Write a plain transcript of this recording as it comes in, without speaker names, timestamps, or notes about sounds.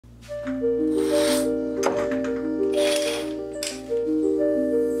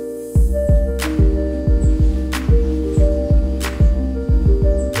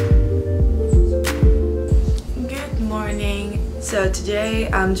So today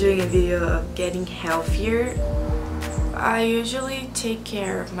I'm doing a video of getting healthier. I usually take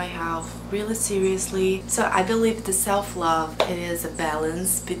care of my health really seriously, so I believe the self-love, it is a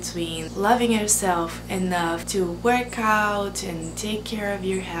balance between loving yourself enough to work out and take care of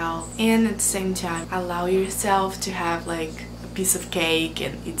your health, and at the same time allow yourself to have like a piece of cake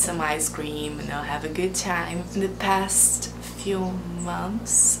and eat some ice cream and have a good time. In the past few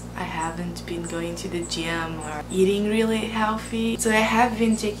months I haven't been going to the gym or eating really healthy, so I have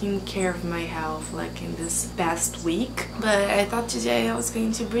been taking care of my health like in this past week, but I thought today I was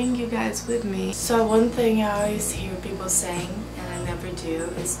going to bring you guys with me. So one thing I always hear people saying, and I never do,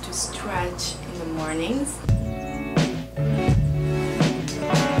 is to stretch in the mornings.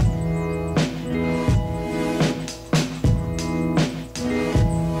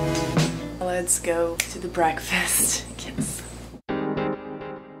 Let's go to the breakfast. Yes.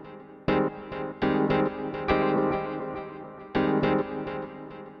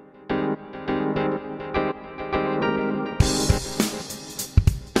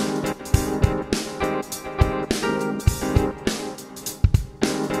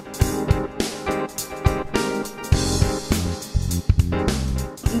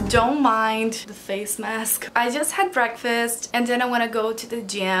 Don't mind the face mask. I just had breakfast and then I want to go to the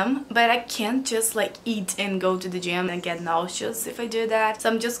gym, but I can't just like eat and go to the gym and get nauseous if I do that. So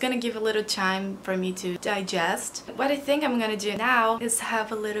I'm just gonna give a little time for me to digest. What I think I'm gonna do now is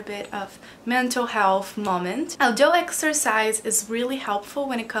have a little bit of mental health moment. Although exercise is really helpful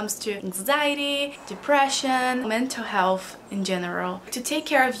when it comes to anxiety, depression, mental health in general. To take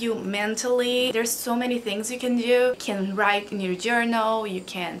care of you mentally, there's so many things you can do. You can write in your journal, you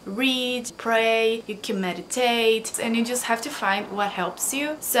can read, pray, you can meditate, and you just have to find what helps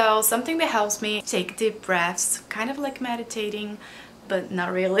you. So something that helps me, take deep breaths, kind of like meditating, but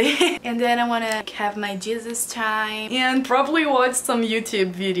not really. And then I want to have my Jesus time and probably watch some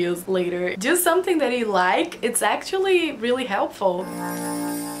YouTube videos later. Just something that you like, it's actually really helpful.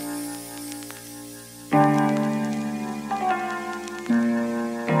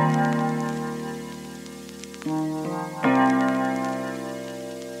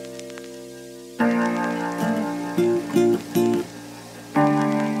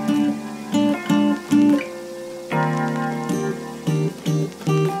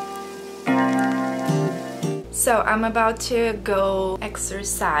 So I'm about to go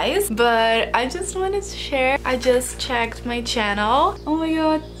exercise, but I just wanted to share, I just checked my channel. Oh my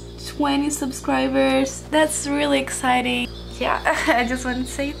god, 20 subscribers. That's really exciting. Yeah, I just want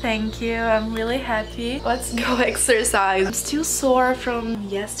to say thank you. I'm really happy. Let's go exercise. I'm still sore from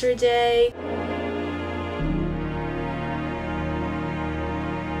yesterday.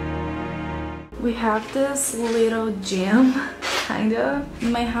 We have this little gym, kind of,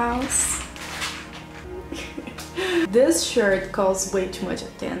 in my house. This shirt calls way too much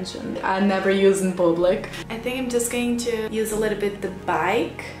attention. I never use in public. I think I'm just going to use a little bit the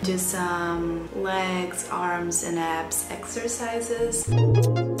bike. Just some legs, arms and abs exercises.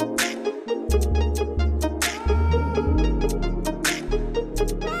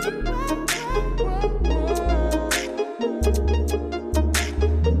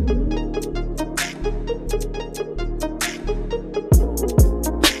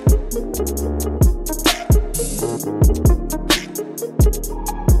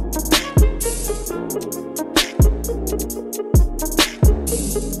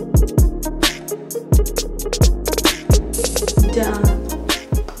 Done.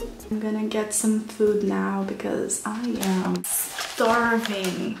 I'm gonna get some food now because I am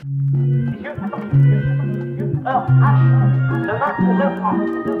starving.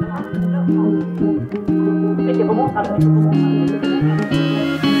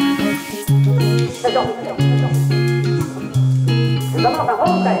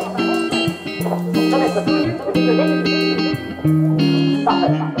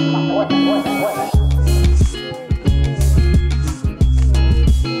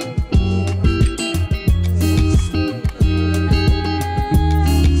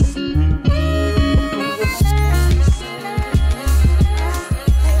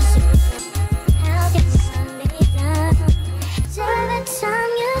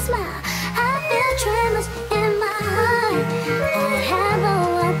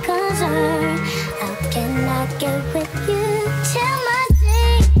 Get with you till my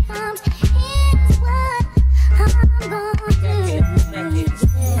day comes.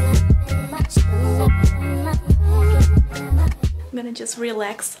 just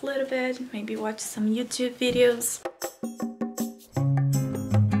relax a little bit, maybe watch some YouTube videos.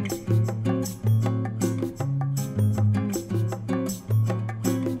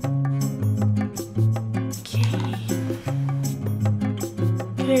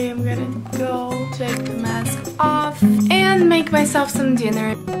 Okay, I'm gonna go take the mask off and make myself some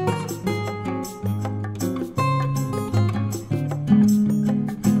dinner.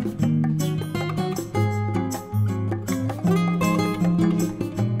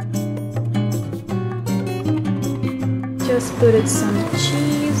 Just put it some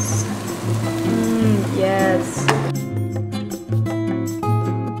cheese. Yes.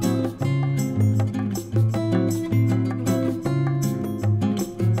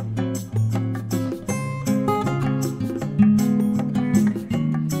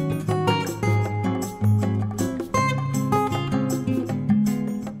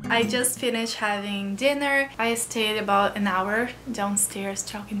 I just finished having dinner. I stayed about an hour downstairs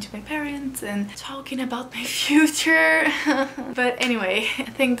talking to my parents and talking about my future. But anyway, I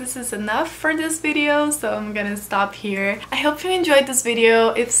think this is enough for this video, so I'm gonna stop here. I hope you enjoyed this video.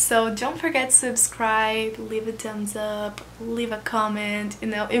 If so, don't forget to subscribe, leave a thumbs up, leave a comment. You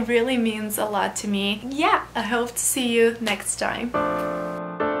know, it really means a lot to me. Yeah, I hope to see you next time.